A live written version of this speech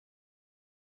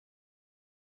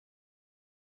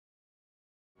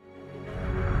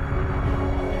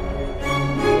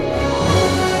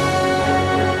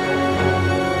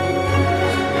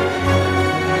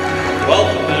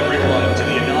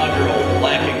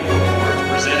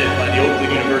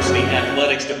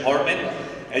athletics department.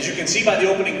 As you can see by the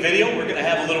opening video, we're going to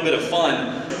have a little bit of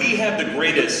fun. We have the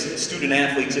greatest student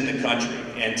athletes in the country,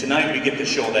 and tonight we get to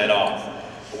show that off.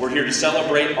 We're here to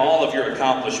celebrate all of your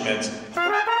accomplishments.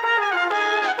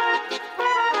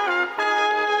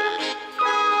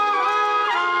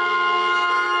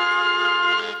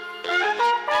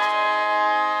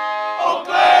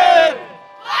 Oakland!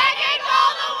 Black and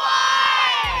gold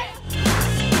award!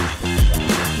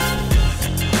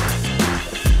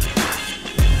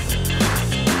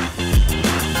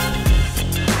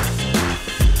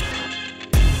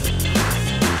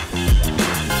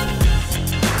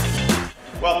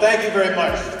 Well, thank you very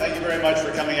much. Thank you very much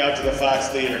for coming out to the Fox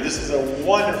Theater. This is a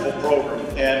wonderful program,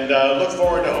 and look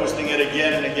forward to hosting it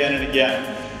again and again and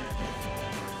again.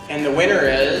 And the winner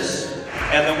is...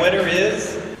 And the winner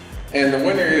is... And the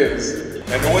winner is...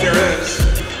 And the winner is...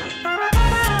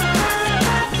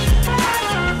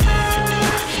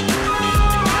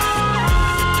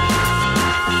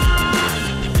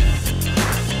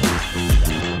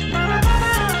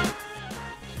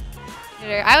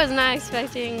 I was not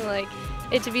expecting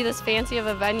it to be this fancy of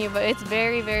a venue, but it's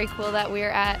very, very cool that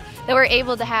we're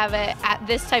able to have it at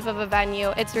this type of a venue.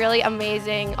 It's really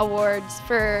amazing awards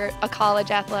for a college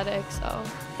athletics. So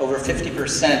Over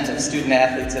 50% of student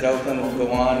athletes at Oakland will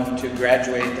go on to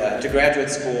graduate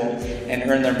school and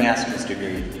earn their master's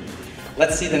degree.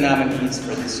 Let's see the nominees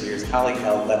for this year's Holly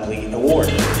L. Lepley Award.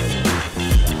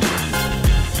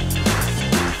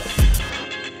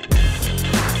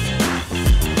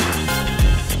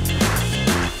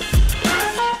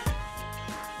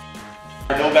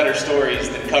 No better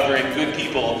stories than covering good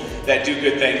people that do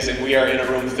good things, and we are in a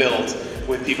room filled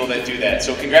with people that do that.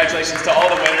 So congratulations to all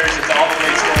the winners and to all the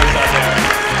great stories out there.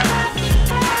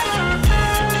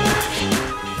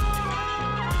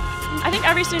 I think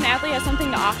every student athlete has something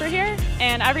to offer here,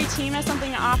 and every team has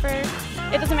something to offer.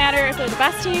 It doesn't matter if they're the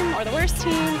best team or the worst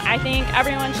team. I think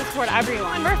everyone should support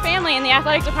everyone. We're a family in the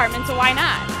athletic department, so why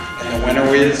not? And the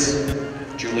winner is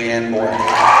Julianne Moore.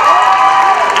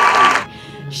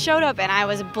 Showed up and I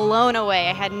was blown away.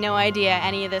 I had no idea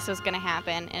any of this was going to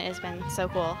happen, and it's been so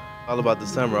cool. All about the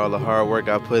summer, all the hard work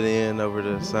I put in over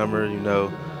the summer, you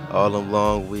know, all them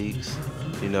long weeks,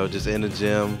 you know, just in the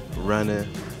gym, running,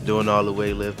 doing all the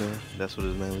weightlifting. That's what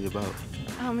it's mainly about.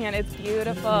 Oh man, it's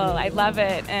beautiful. I love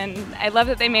it, and I love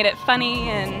that they made it funny,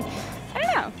 and I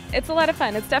don't know, it's a lot of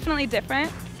fun. It's definitely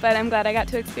different, but I'm glad I got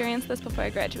to experience this before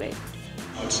I graduate.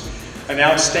 An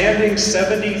outstanding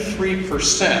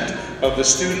 73% of the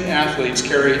student athletes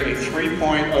carry a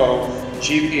 3.0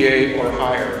 GPA or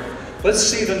higher. Let's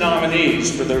see the nominees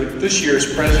for this year's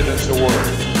President's Award.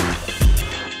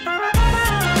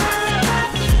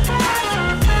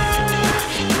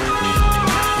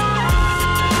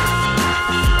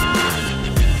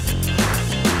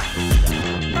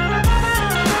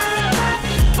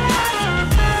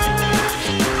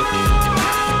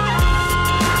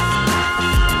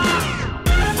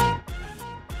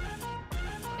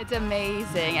 It's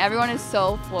amazing. Everyone is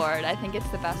so floored. I think it's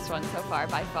the best one so far,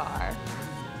 by far.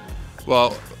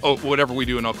 Well, whatever we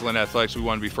do in Oakland athletics, we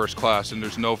want to be first class, and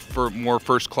there's no more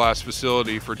first class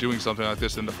facility for doing something like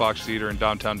this than the Fox Theater in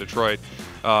downtown Detroit.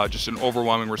 Just an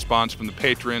overwhelming response from the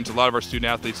patrons. A lot of our student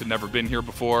athletes had never been here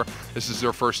before. This is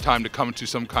their first time to come to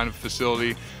some kind of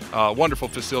facility, wonderful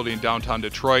facility in downtown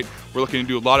Detroit. We're looking to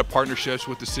do a lot of partnerships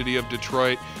with the city of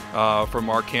Detroit from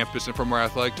our campus and from our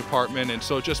athletic department, and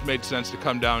so it just made sense to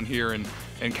come down here and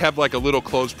have like a little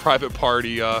closed private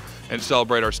party and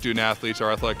celebrate our student athletes,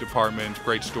 our athletic department,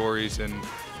 great stories, and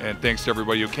thanks to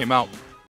everybody who came out.